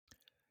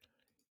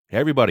Hey,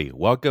 everybody,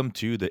 welcome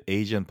to the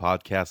Asian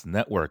Podcast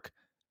Network.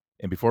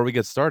 And before we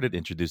get started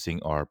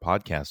introducing our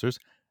podcasters,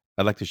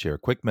 I'd like to share a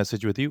quick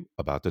message with you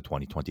about the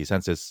 2020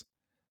 census.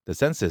 The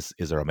census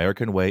is our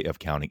American way of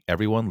counting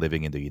everyone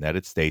living in the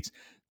United States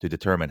to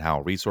determine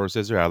how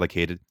resources are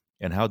allocated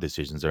and how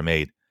decisions are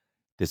made.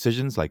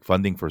 Decisions like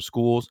funding for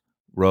schools,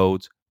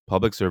 roads,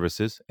 public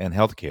services, and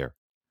healthcare.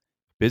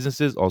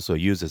 Businesses also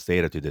use this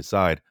data to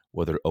decide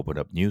whether to open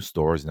up new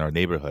stores in our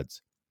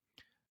neighborhoods.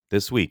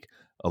 This week,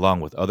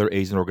 along with other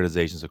Asian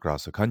organizations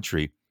across the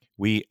country,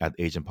 we at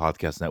Asian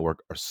Podcast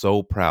Network are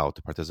so proud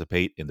to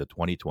participate in the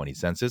 2020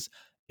 Census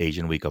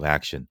Asian Week of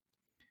Action.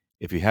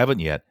 If you haven't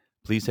yet,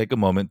 please take a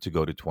moment to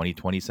go to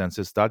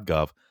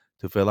 2020census.gov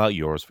to fill out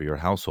yours for your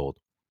household.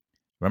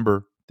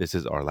 Remember, this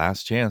is our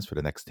last chance for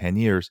the next 10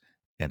 years,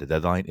 and the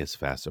deadline is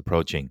fast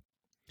approaching.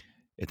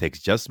 It takes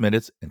just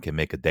minutes and can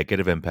make a decade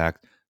of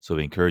impact, so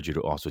we encourage you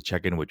to also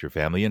check in with your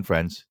family and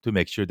friends to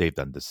make sure they've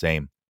done the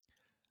same.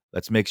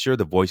 Let's make sure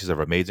the voices of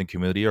our amazing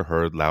community are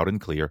heard loud and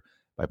clear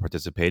by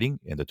participating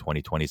in the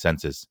 2020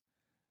 census.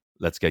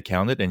 Let's get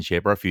counted and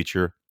shape our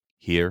future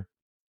here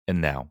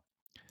and now.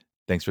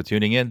 Thanks for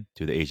tuning in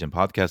to the Asian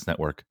Podcast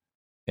Network,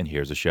 and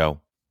here's the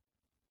show.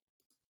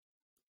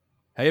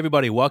 Hey,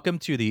 everybody, welcome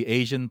to the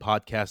Asian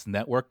Podcast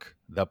Network,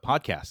 the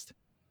podcast,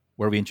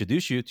 where we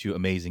introduce you to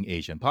amazing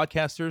Asian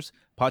podcasters,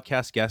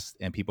 podcast guests,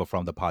 and people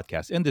from the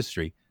podcast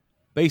industry.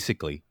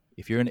 Basically,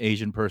 if you're an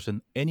Asian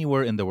person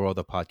anywhere in the world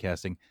of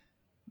podcasting,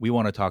 we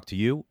want to talk to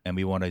you and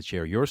we want to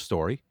share your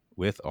story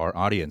with our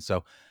audience.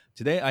 So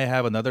today I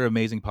have another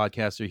amazing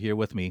podcaster here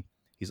with me.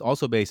 He's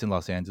also based in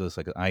Los Angeles,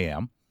 like I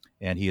am,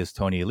 and he is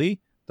Tony Lee,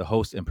 the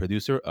host and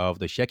producer of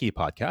the Sheki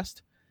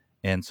podcast.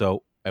 And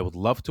so I would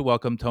love to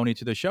welcome Tony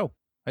to the show.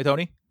 Hi,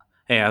 Tony.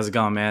 Hey, how's it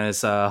going, man?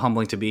 It's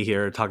humbling to be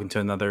here talking to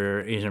another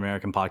Asian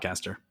American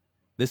podcaster.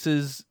 This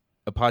is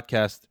a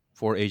podcast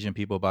for Asian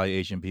people by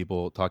Asian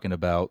people talking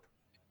about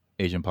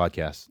Asian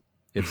podcasts.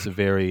 It's a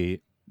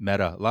very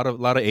meta, a lot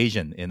of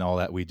Asian in all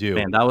that we do.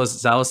 Man, that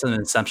was some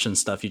Inception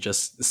stuff you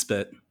just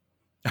spit.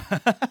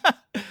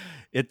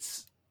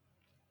 It's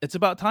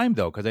about time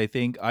though, because I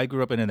think I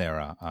grew up in an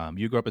era.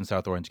 You grew up in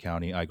South Orange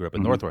County. I grew up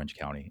in North Orange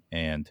County,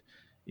 and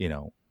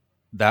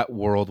that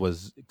world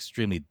was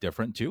extremely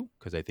different too.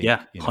 Because I think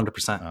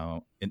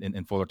 100%.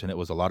 In Fullerton, it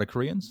was a lot of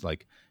Koreans.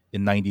 Like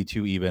in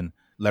 '92, even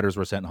letters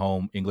were sent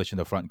home, English in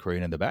the front,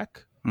 Korean in the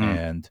back,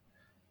 and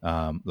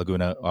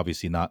Laguna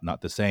obviously not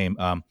the same.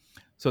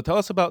 So tell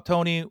us about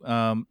Tony,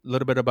 a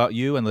little bit about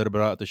you and a little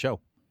bit about the show.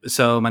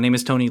 So my name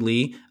is Tony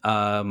Lee.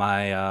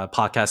 My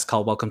podcast is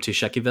called Welcome to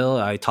Shekiville.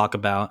 I talk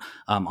about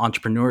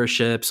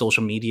entrepreneurship,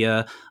 social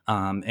media,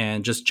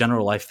 and just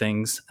general life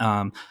things.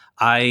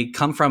 I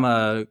come from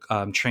a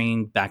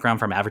trained background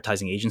from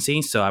advertising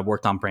agency. So I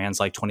worked on brands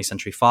like 20th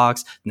Century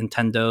Fox,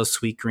 Nintendo,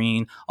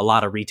 Sweetgreen, a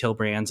lot of retail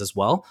brands as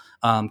well.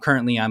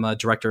 Currently, I'm a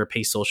director of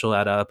paid social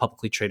at a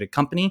publicly traded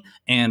company,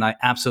 and I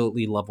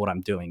absolutely love what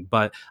I'm doing.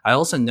 But I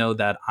also know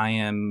that I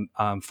am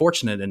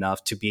fortunate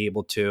enough to be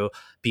able to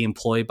be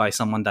employed by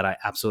someone that I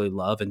absolutely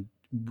love and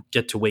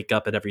get to wake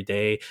up at every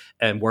day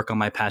and work on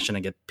my passion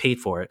and get paid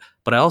for it.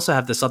 But I also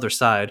have this other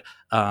side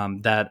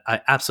that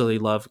I absolutely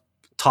love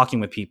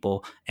talking with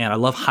people, and I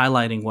love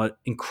highlighting what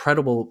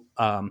incredible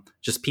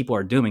just people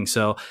are doing.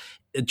 So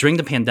during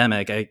the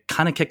pandemic, I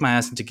kind of kicked my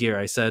ass into gear.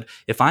 I said,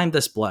 if I'm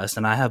this blessed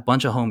and I have a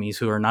bunch of homies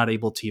who are not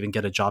able to even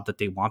get a job that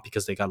they want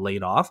because they got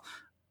laid off,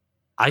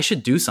 I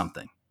should do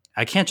something.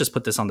 I can't just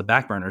put this on the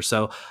back burner.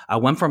 So I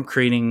went from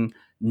creating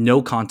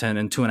no content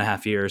in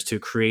 2.5 years to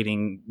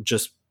creating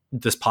just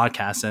this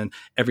podcast and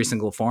every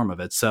single form of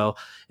it. So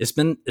it's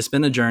been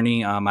a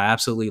journey. I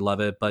absolutely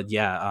love it. But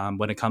yeah,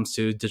 when it comes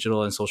to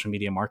digital and social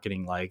media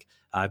marketing, like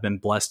I've been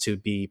blessed to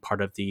be part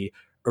of the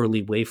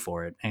early wave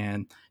for it.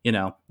 And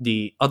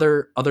the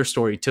other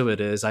story to it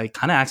is I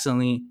kind of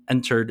accidentally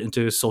entered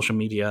into social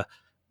media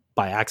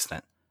by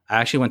accident.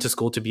 I actually went to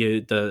school to be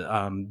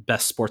the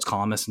best sports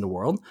columnist in the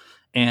world.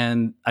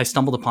 And I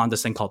stumbled upon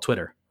this thing called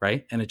Twitter,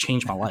 right? And it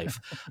changed my life.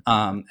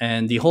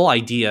 And the whole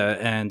idea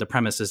and the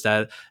premise is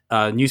that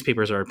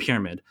newspapers are a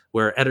pyramid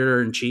where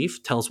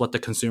editor-in-chief tells what the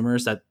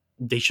consumers that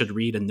they should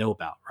read and know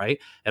about, right?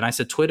 And I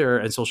said Twitter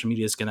and social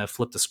media is going to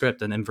flip the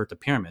script and invert the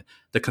pyramid.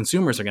 The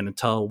consumers are going to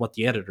tell what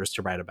the editors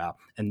to write about.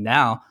 And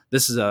now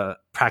this is a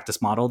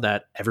practice model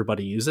that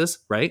everybody uses,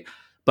 right?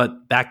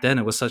 But back then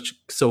it was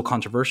so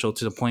controversial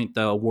to the point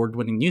the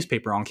award-winning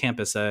newspaper on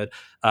campus said,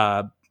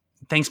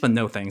 thanks but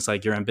no thanks,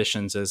 like your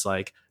ambitions is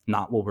like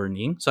not what we're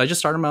needing. So I just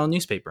started my own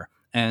newspaper,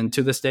 and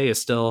to this day is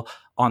still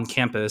on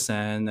campus,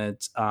 and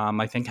it's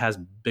I think has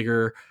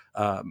bigger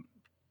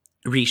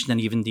reach than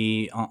even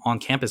the on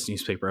campus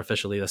newspaper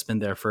officially that's been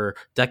there for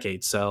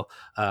decades. So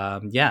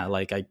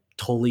like I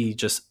totally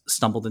just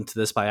stumbled into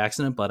this by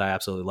accident, but I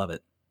absolutely love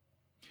it.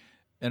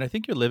 And I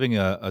think you're living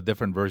a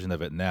different version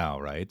of it now,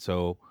 right?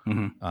 So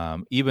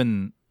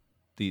even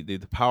the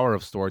power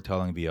of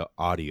storytelling via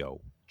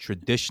audio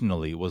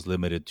traditionally was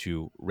limited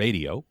to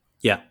radio.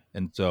 Yeah.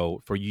 And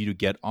so for you to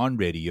get on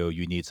radio,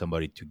 you need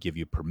somebody to give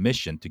you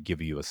permission to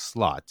give you a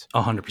slot.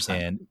 100%.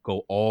 And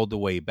go all the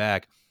way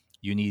back.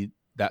 You need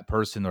that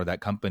person or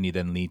that company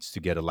then needs to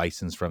get a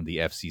license from the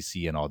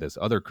FCC and all this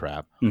other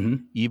crap. Mm-hmm.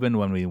 Even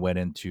when we went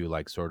into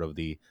like sort of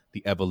the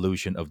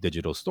evolution of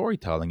digital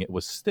storytelling, it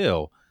was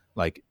still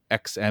like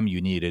XM,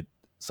 you needed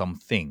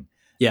something.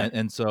 Yeah.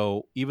 And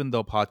so even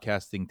though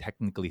podcasting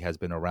technically has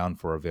been around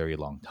for a very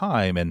long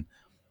time, and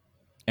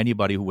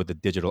anybody who with a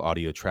digital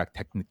audio track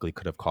technically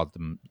could have called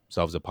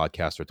themselves a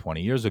podcaster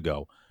 20 years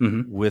ago,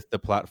 Mm-hmm. with the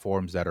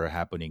platforms that are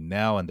happening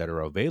now and that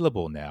are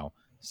available now,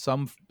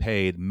 some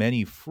paid,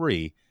 many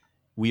free,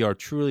 we are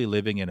truly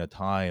living in a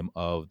time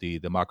of the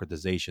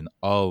democratization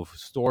of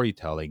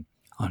storytelling.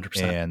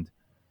 100%. And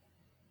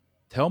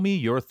tell me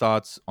your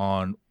thoughts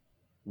on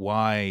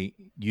why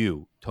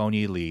you,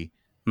 Tony Lee,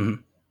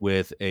 Mm-hmm.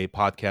 with a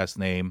podcast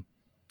name,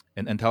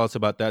 and tell us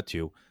about that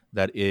too,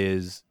 that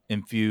is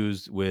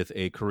infused with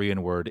a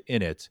Korean word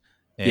in it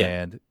Yeah.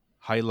 and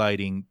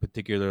highlighting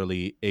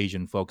particularly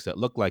Asian folks that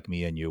look like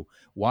me and you.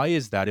 Why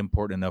is that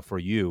important enough for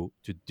you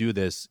to do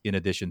this in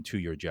addition to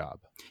your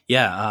job?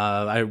 Yeah,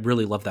 I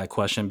really love that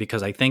question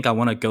because I think I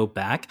want to go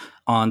back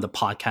on the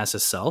podcast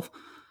itself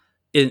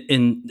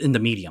in the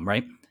medium,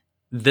 right?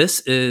 This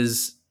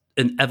is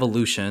an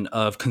evolution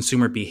of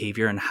consumer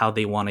behavior and how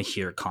they want to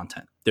hear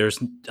content.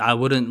 I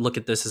wouldn't look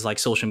at this as like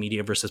social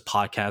media versus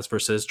podcast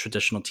versus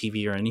traditional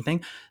TV or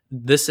anything.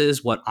 This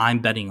is what I'm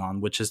betting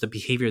on, which is the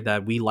behavior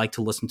that we like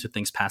to listen to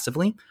things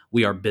passively.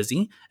 We are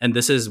busy, and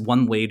this is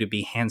one way to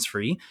be hands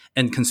free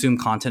and consume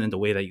content in the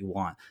way that you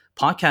want.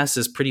 Podcast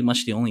is pretty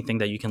much the only thing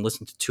that you can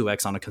listen to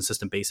 2x on a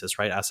consistent basis,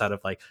 right? Outside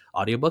of like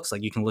audiobooks,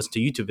 like you can listen to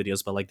YouTube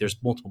videos, but like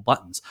there's multiple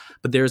buttons.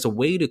 But there's a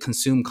way to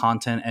consume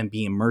content and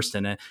be immersed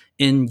in it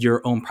in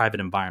your own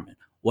private environment.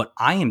 What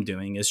I am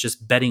doing is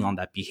just betting on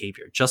that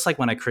behavior. Just like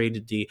when I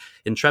created the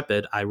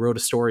Intrepid, I wrote a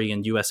story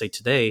in USA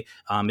Today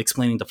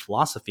explaining the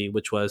philosophy,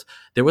 which was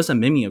there was a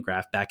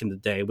mimeograph back in the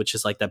day, which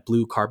is like that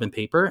blue carbon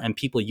paper, and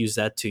people use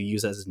that to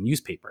use as a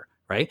newspaper,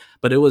 right?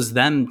 But it was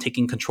them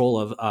taking control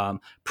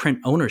of print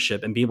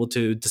ownership and be able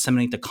to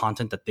disseminate the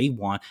content that they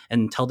want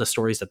and tell the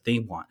stories that they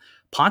want.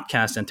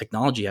 Podcast and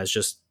technology has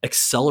just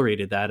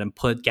accelerated that and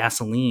put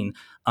gasoline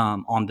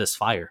on this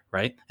fire,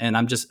 right? And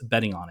I'm just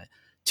betting on it.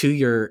 To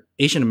your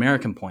Asian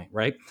American point,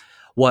 right?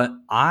 What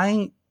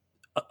I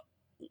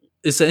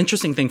It's an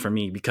interesting thing for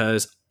me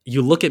because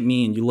you look at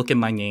me and you look at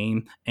my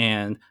name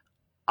and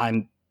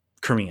I'm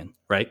Korean,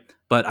 right?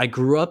 But I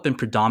grew up in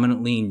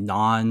predominantly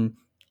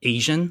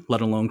non-Asian,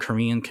 let alone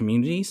Korean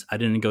communities. I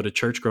didn't go to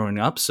church growing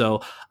up,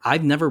 so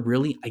I've never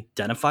really I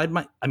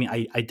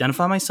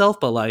identify myself,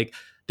 but like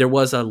there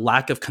was a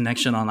lack of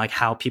connection on like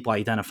how people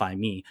identify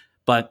me.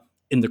 But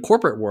in the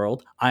corporate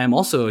world, I am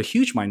also a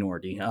huge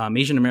minority.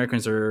 Asian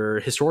Americans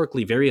are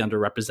historically very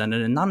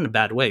underrepresented, and not in a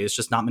bad way. It's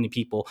just not many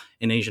people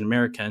in Asian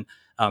American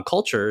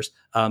cultures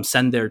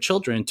send their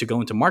children to go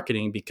into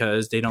marketing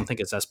because they don't think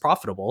it's as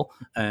profitable.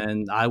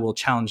 And I will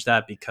challenge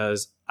that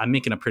because I'm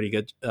making a pretty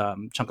good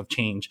chunk of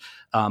change.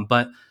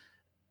 But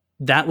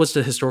that was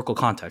the historical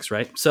context,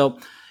 right? So,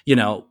 you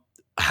know,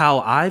 how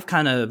I've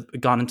kind of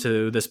gone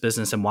into this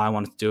business and why I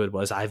wanted to do it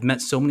was I've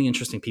met so many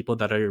interesting people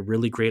that are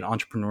really great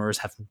entrepreneurs,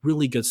 have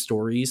really good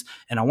stories,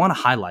 and I want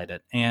to highlight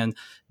it. And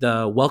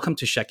the Welcome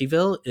to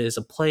Sheckyville is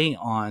a play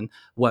on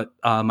what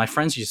my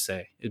friends used to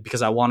say,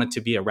 because I wanted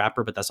to be a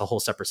rapper, but that's a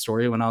whole separate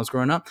story when I was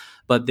growing up.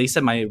 But they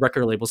said my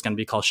record label is going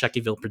to be called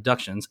Sheckyville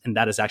Productions, and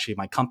that is actually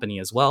my company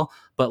as well.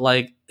 But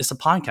like, it's a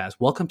podcast.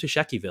 Welcome to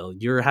Sheckyville.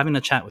 You're having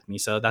a chat with me.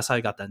 So that's how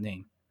I got that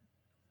name.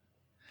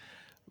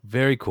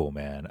 Very cool,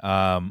 man.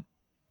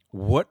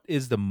 What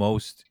is the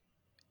most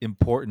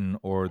important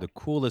or the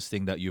coolest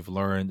thing that you've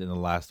learned in the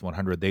last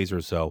 100 days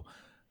or so,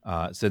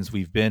 since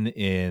we've been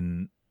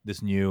in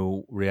this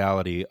new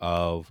reality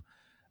of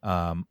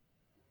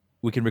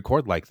we can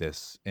record like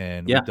this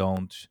and we Yeah.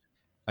 don't.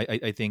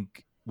 I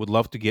think would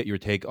love to get your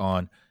take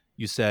on.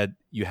 You said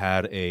you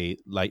had a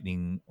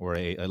lightning or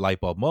a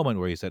light bulb moment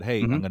where you said,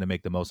 "Hey, I'm Hmm. going to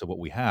make the most of what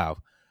we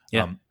have."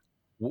 Yeah.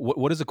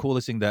 What is the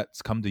coolest thing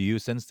that's come to you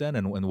since then,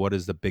 and what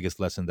is the biggest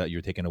lesson that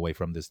you're taking away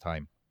from this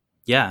time?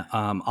 Yeah,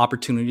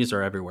 opportunities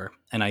are everywhere,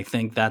 and I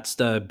think that's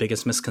the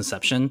biggest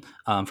misconception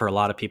for a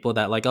lot of people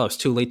that like, oh, it's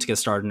too late to get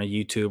started in a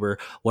YouTube or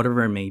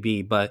whatever it may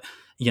be. But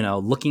you know,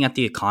 looking at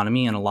the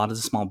economy and a lot of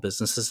the small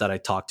businesses that I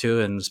talk to,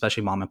 and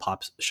especially mom and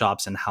pop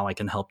shops, and how I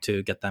can help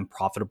to get them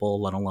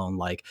profitable, let alone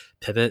like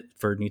pivot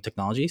for new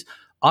technologies.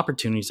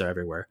 Opportunities are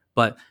everywhere.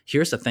 But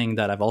here's the thing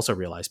that I've also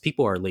realized: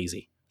 people are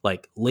lazy,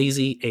 like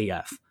lazy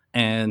AF,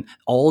 and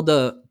all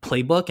the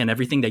playbook and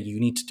everything that you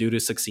need to do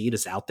to succeed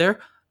is out there.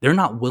 They're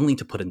not willing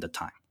to put in the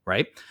time,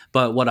 right?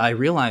 But what I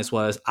realized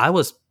was I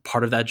was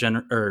part of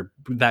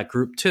that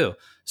group too.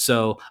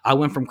 So I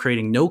went from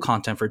creating no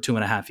content for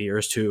 2.5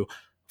 years to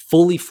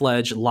fully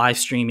fledged live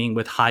streaming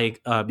with high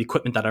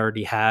equipment that I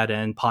already had,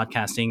 and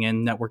podcasting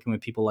and networking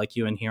with people like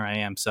you. And here I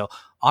am. So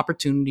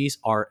opportunities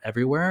are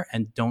everywhere,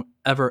 and don't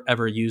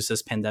ever use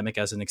this pandemic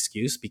as an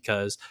excuse,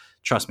 because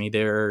trust me,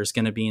 there's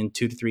going to be in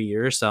 2 to 3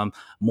 years some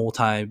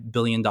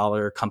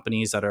multi-billion-dollar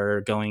companies that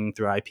are going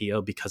through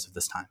IPO because of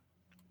this time.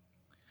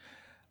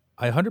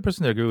 I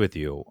 100% agree with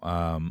you.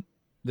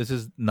 this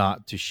is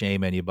not to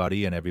shame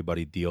anybody, and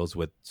everybody deals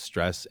with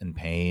stress and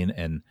pain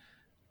and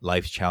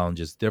life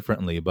challenges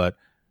differently. But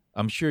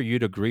I'm sure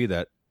you'd agree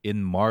that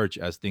in March,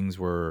 as things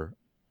were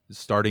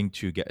starting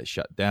to get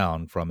shut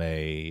down from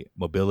a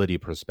mobility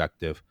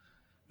perspective,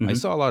 I Hmm.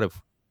 saw a lot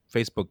of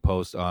Facebook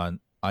posts on,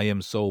 I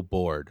am so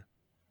bored.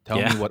 Tell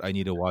me Yeah. what I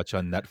need to watch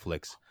on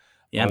Netflix.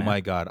 Yeah, Oh man.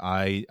 my God,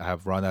 I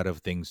have run out of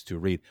things to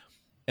read.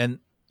 And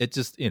it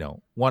just,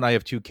 one, I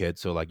have two kids,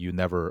 so like you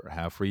never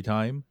have free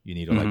time. You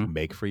need to like Hmm.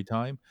 make free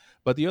time.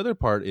 But the other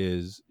part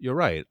is, you're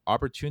right,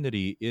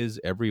 opportunity is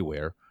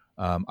everywhere.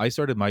 I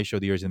started my show,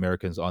 The Years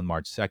Americans, on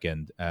March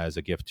 2nd as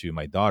a gift to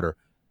my daughter.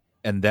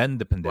 And then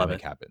the Love pandemic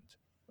it. happened,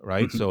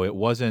 right? Hmm. So it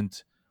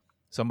wasn't,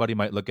 somebody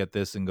might look at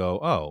this and go,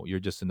 oh, you're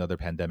just another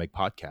pandemic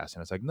podcast.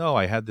 And it's like, no,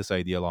 I had this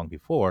idea long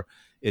before.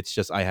 It's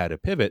just I had to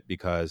pivot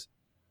because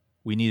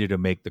we needed to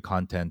make the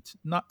content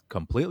not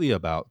completely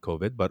about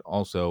COVID, but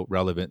also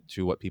relevant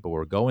to what people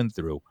were going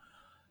through.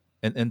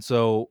 And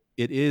so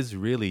it is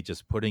really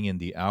just putting in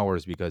the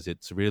hours, because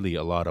it's really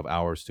a lot of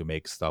hours to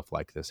make stuff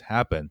like this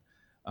happen.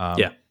 Um,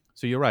 Yeah.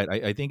 so you're right.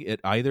 I think it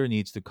either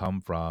needs to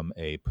come from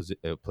a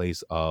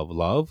place of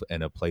love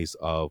and a place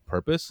of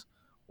purpose,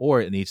 or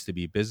it needs to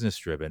be business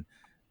driven.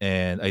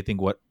 And I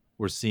think what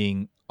we're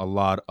seeing a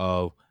lot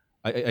of,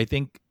 I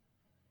think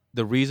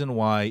the reason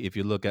why, if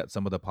you look at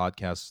some of the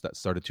podcasts that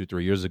started 2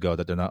 3 years ago,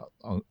 that they're not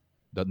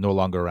that no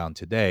longer around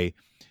today,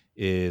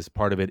 is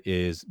part of it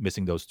is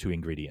missing those two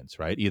ingredients,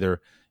 right?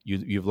 Either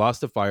you've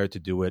lost the fire to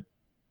do it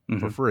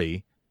for Hmm.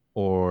 free,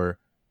 or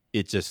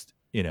it just,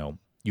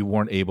 you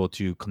weren't able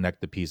to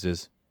connect the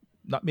pieces,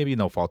 not, maybe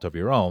no fault of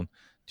your own,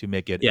 to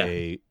make it Yeah.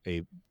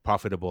 a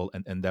profitable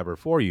endeavor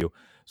for you.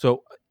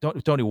 So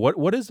Tony,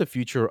 what is the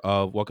future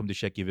of Welcome to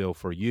Shekiville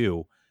for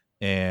you?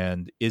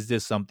 And is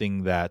this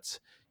something that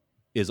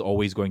is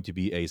always going to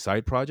be a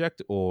side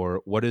project,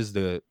 or what is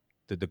the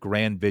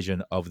grand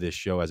vision of this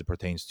show as it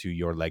pertains to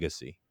your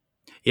legacy?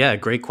 Yeah,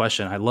 great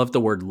question. I love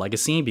the word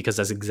legacy because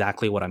that's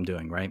exactly what I'm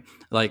doing, right?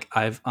 Like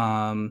I've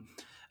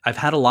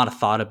had a lot of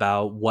thought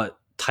about what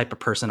type of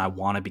person I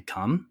want to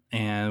become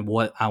and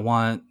what I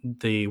want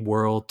the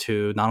world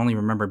to not only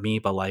remember me,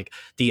 but like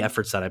the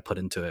efforts that I put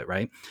into it,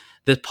 right?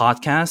 This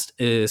podcast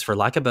is, for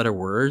lack of better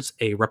words,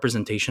 a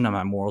representation of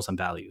my morals and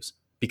values,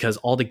 because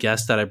all the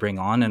guests that I bring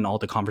on and all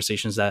the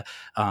conversations that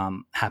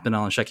happen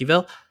on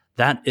Shekiville,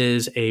 that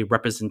is a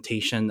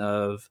representation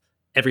of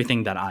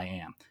everything that I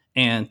am.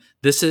 And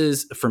this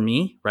is for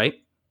me, right?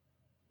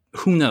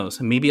 Who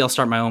knows? Maybe I'll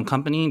start my own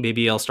company.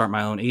 Maybe I'll start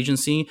my own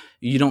agency.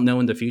 You don't know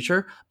in the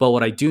future. But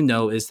what I do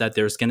know is that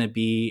there's going to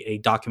be a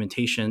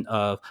documentation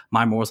of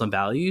my morals and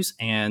values,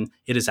 and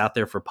it is out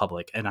there for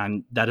public.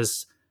 And that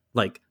is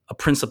like a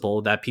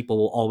principle that people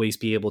will always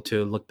be able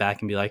to look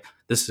back and be like,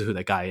 this is who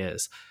that guy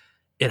is.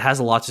 It has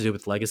a lot to do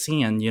with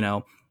legacy. And,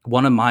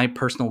 one of my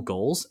personal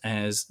goals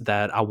is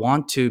that I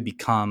want to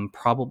become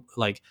probably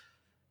like,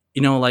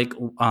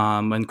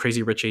 when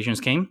Crazy Rich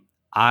Asians came,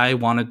 I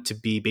wanted to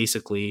be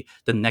basically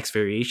the next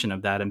variation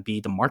of that and be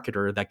the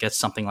marketer that gets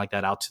something like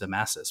that out to the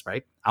masses,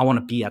 right? I want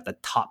to be at the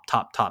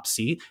top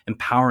seat,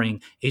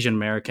 empowering Asian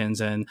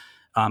Americans and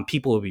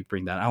people who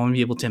bring that. I want to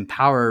be able to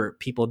empower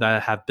people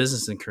that have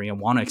business in Korea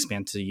and want to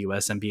expand to the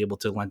US and be able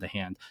to lend a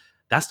hand.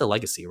 That's the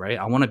legacy, right?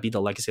 I want to be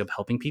the legacy of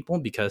helping people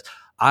because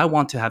I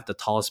want to have the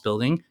tallest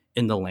building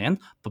in the land,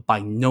 but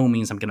by no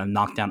means I'm going to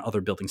knock down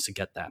other buildings to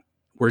get that.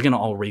 We're going to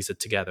all raise it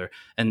together.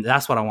 And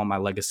that's what I want my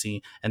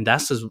legacy. And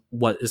that's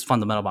what is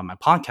fundamental about my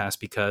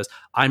podcast, because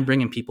I'm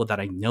bringing people that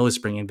I know is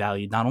bringing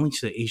value, not only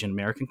to the Asian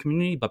American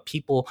community, but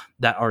people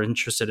that are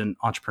interested in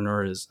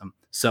entrepreneurism.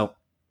 So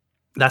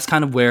that's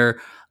kind of where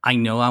I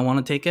know I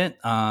want to take it.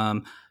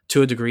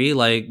 To a degree,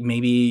 like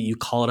maybe you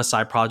call it a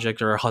side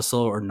project or a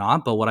hustle or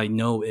not, but what I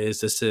know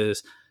is this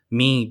is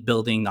me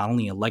building not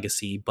only a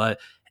legacy, but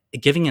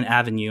giving an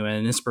avenue and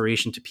an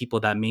inspiration to people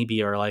that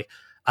maybe are like,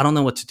 I don't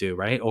know what to do,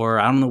 right? Or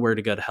I don't know where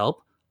to get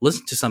help.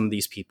 Listen to some of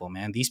these people,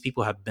 man. These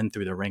people have been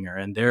through the ringer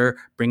and they're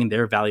bringing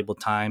their valuable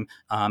time,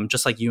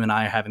 just like you and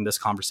I are having this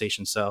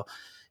conversation. So,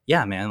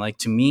 yeah, man, like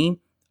to me,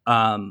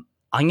 I'm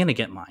going to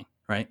get mine,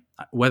 right?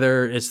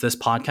 Whether it's this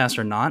podcast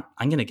or not,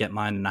 I'm going to get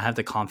mine. And I have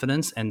the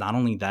confidence. And not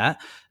only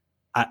that,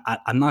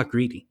 I'm not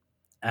greedy.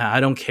 I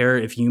don't care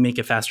if you make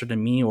it faster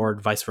than me or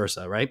vice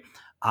versa, right?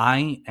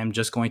 I am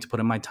just going to put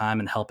in my time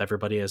and help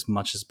everybody as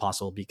much as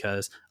possible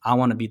because I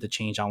want to be the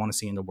change I want to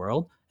see in the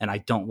world. And I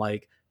don't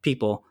like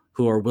people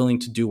who are willing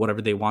to do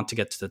whatever they want to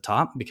get to the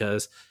top,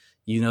 because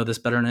you know this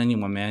better than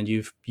anyone, man.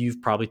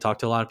 You've probably talked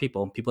to a lot of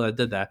people that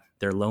did that.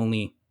 They're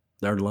lonely,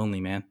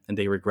 man, and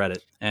they regret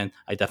it. And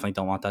I definitely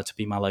don't want that to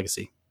be my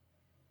legacy.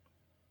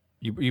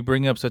 You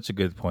bring up such a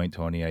good point,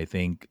 Tony. I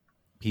think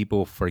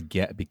people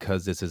forget,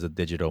 because this is a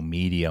digital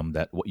medium,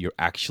 that what you're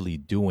actually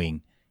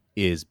doing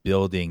is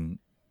building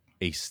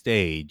a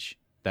stage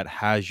that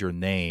has your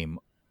name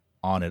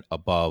on it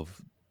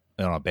above,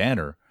 on a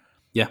banner,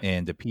 Yeah.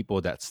 and the people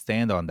that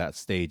stand on that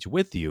stage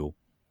with you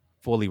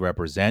fully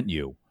represent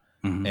you,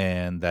 Hmm.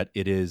 and that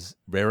it is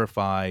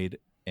verified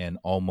and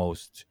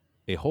almost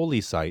a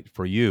holy site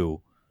for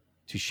you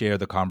to share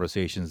the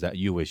conversations that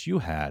you wish you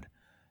had.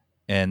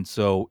 And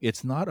so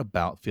it's not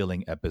about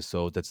filling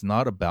episodes. It's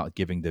not about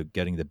getting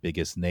the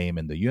biggest name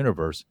in the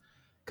universe,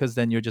 because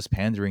then you're just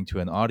pandering to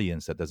an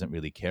audience that doesn't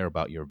really care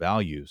about your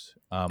values.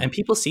 And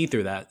people see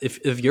through that.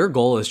 If your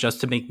goal is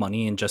just to make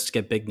money and just to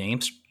get big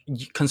names,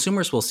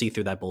 consumers will see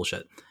through that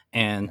bullshit.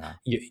 And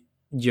Yeah.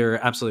 you're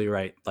absolutely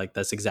right. Like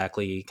that's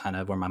exactly kind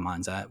of where my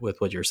mind's at with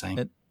what you're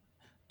saying.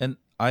 And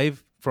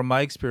I've, from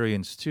my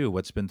experience too,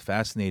 what's been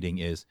fascinating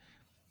is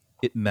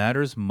it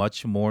matters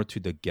much more to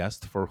the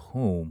guest for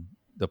whom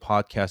the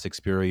podcast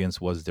experience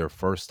was their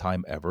first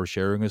time ever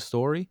sharing a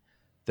story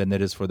than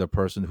it is for the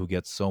person who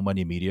gets so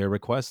many media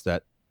requests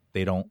that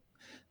they don't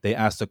they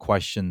ask the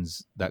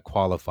questions that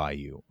qualify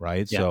you,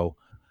 right? Yeah.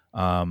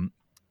 Um,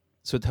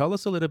 so tell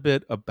us a little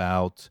bit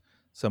about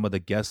some of the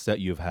guests that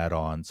you've had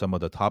on, some of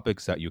the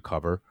topics that you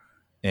cover,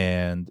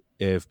 and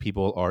if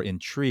people are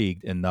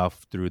intrigued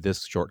enough through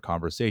this short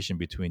conversation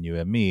between you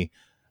and me,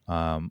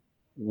 um,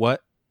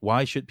 what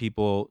why should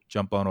people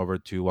jump on over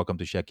to Welcome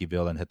to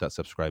Sheckyville and hit that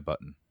subscribe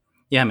button?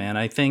 Yeah, man.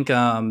 I think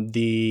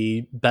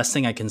the best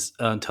thing I can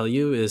tell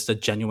you is the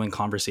genuine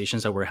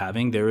conversations that we're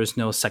having. There is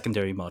no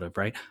secondary motive,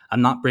 right?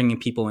 I'm not bringing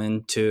people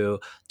in to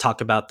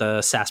talk about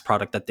the SaaS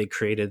product that they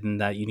created and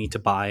that you need to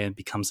buy and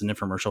becomes an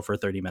infomercial for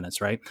 30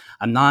 minutes, right?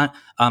 I'm not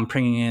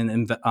bringing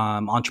in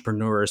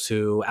entrepreneurs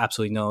who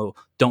absolutely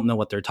don't know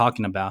what they're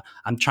talking about.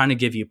 I'm trying to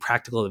give you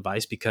practical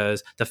advice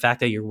because the fact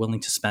that you're willing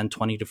to spend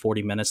 20 to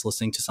 40 minutes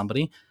listening to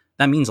somebody,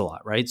 that means a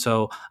lot, right?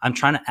 So I'm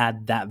trying to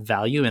add that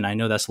value. And I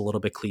know that's a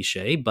little bit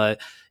cliche, but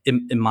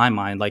in my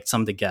mind, like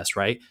some of the guests,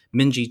 right?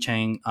 Minji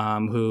Chang,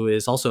 who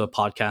is also a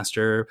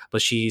podcaster,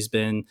 but she's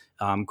been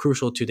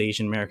crucial to the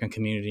Asian American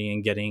community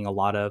and getting a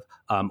lot of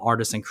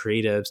artists and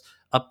creatives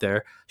up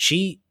there.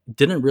 She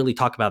didn't really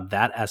talk about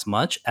that as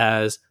much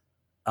as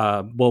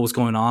what was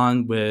going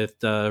on with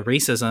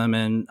racism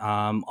and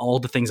all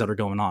the things that are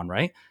going on,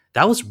 right?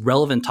 That was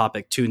relevant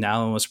topic too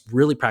now and was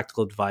really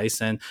practical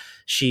advice. And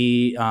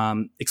she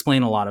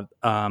explained a lot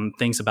of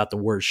things about the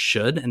word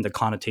should and the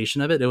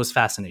connotation of it. It was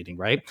fascinating,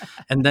 right?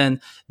 And then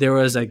there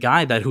was a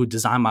guy who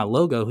designed my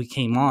logo who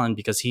came on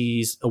because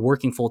he's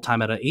working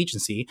full-time at an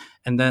agency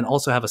and then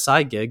also have a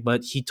side gig,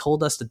 but he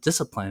told us the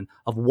discipline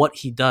of what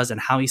he does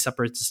and how he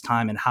separates his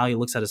time and how he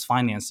looks at his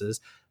finances.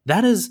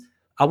 That is,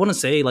 I want to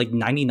say like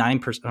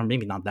 99%, or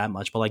maybe not that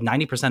much, but like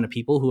 90% of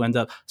people who end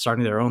up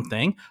starting their own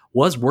thing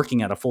was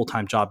working at a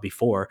full-time job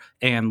before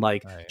and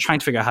like Right. trying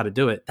to figure out how to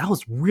do it. That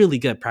was really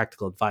good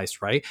practical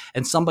advice, right?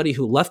 And somebody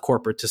who left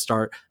corporate to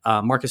start,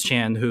 Marcus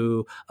Chan,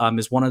 who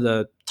is one of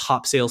the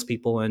top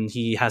salespeople and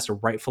he has the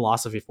right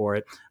philosophy for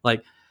it.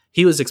 Like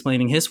he was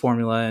explaining his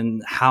formula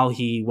and how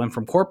he went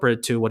from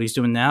corporate to what he's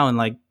doing now. And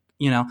like,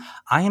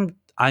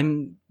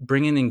 I'm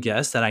bringing in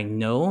guests that I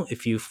know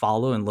if you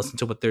follow and listen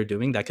to what they're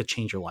doing, that could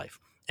change your life.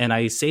 And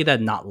I say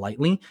that not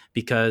lightly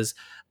because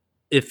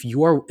if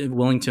you are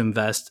willing to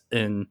invest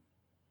in,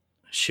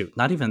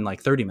 not even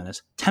like 30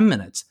 minutes, 10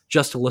 minutes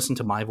just to listen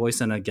to my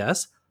voice and a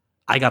guest,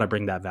 I got to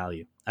bring that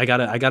value. I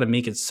gotta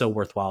make it so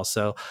worthwhile.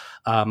 So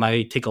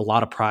I take a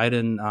lot of pride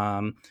in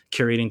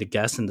curating the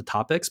guests and the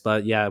topics.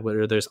 But yeah,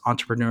 whether there's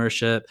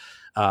entrepreneurship,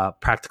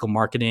 practical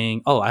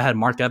marketing. Oh, I had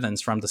Mark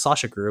Evans from the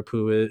Sasha Group,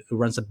 who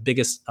runs the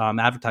biggest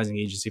advertising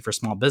agency for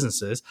small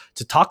businesses,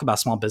 to talk about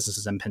small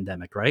businesses and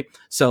pandemic. Right.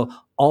 So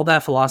all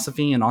that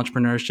philosophy and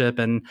entrepreneurship,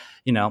 and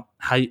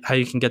how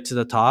you can get to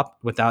the top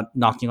without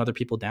knocking other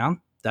people down.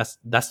 That's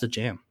the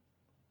jam.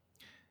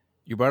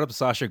 You brought up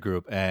Sasha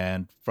Group,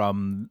 and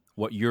from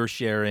what you're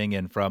sharing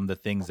and from the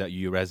things that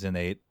you and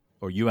I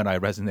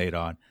resonate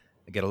on,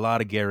 I get a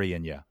lot of Gary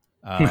in you.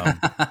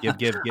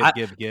 Give.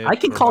 I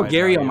can call Provide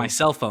Gary on value. my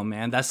cell phone,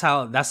 man. That's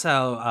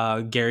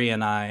how Gary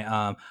and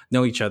I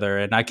know each other,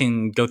 and I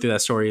can go through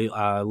that story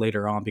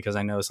later on because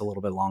I know it's a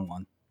little bit long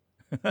one.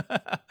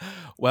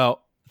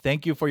 Well,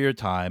 thank you for your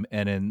time,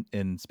 and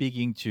in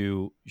speaking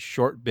to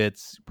short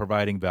bits,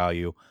 providing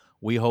value.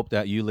 We hope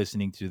that you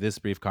listening to this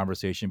brief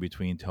conversation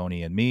between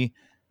Tony and me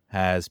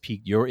has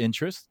piqued your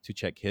interest to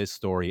check his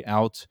story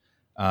out.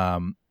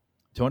 Um,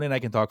 Tony and I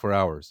can talk for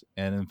hours,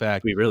 and in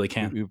fact, We really we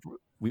can.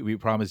 we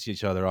promised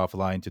each other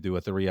offline to do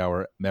a 3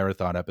 hour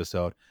marathon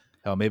episode.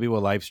 Hell, maybe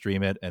we'll live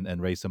stream it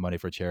and raise some money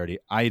for charity.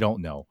 I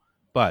don't know,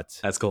 but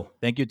That's cool.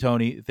 thank you,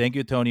 Tony. Thank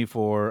you, Tony,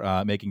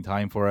 for making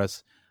time for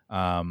us.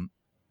 Um,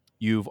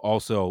 you've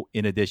also,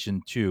 in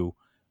addition to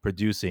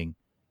producing,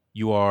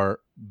 you are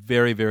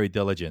very, very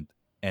diligent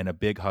and a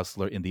big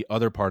hustler in the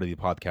other part of the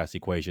podcast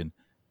equation,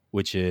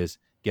 which is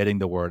getting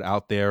the word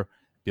out there,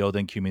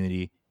 building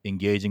community,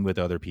 engaging with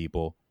other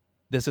people.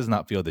 This is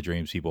not Field of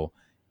Dreams, people.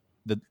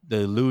 The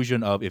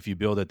illusion of if you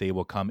build it, they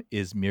will come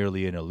is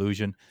merely an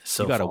illusion. You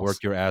So got to false.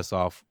 work your ass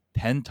off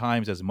 10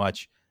 times as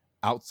much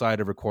outside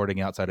of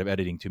recording, outside of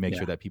editing to make Yeah.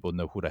 sure that people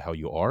know who the hell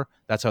you are.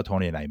 That's how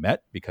Tony and I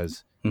met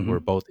because we're Mm-hmm.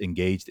 both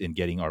engaged in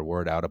getting our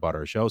word out about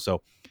our show.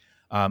 So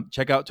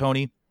check out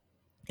Tony.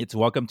 It's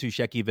Welcome to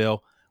Sheckyville.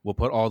 We'll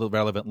put all the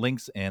relevant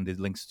links and the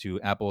links to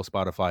Apple,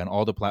 Spotify, and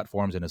all the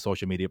platforms and the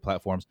social media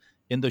platforms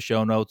in the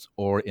show notes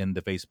or in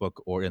the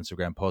Facebook or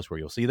Instagram post where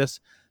you'll see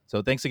this.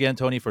 So thanks again,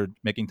 Tony, for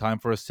making time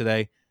for us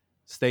today.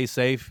 Stay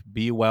safe,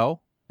 be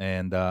well,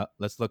 And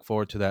let's look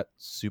forward to that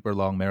super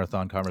long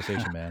marathon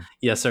conversation, man.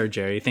 Yes, sir,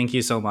 Jerry. Thank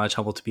you so much.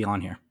 Humbled to be on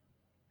here.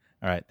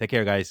 All right. Take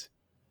care, guys.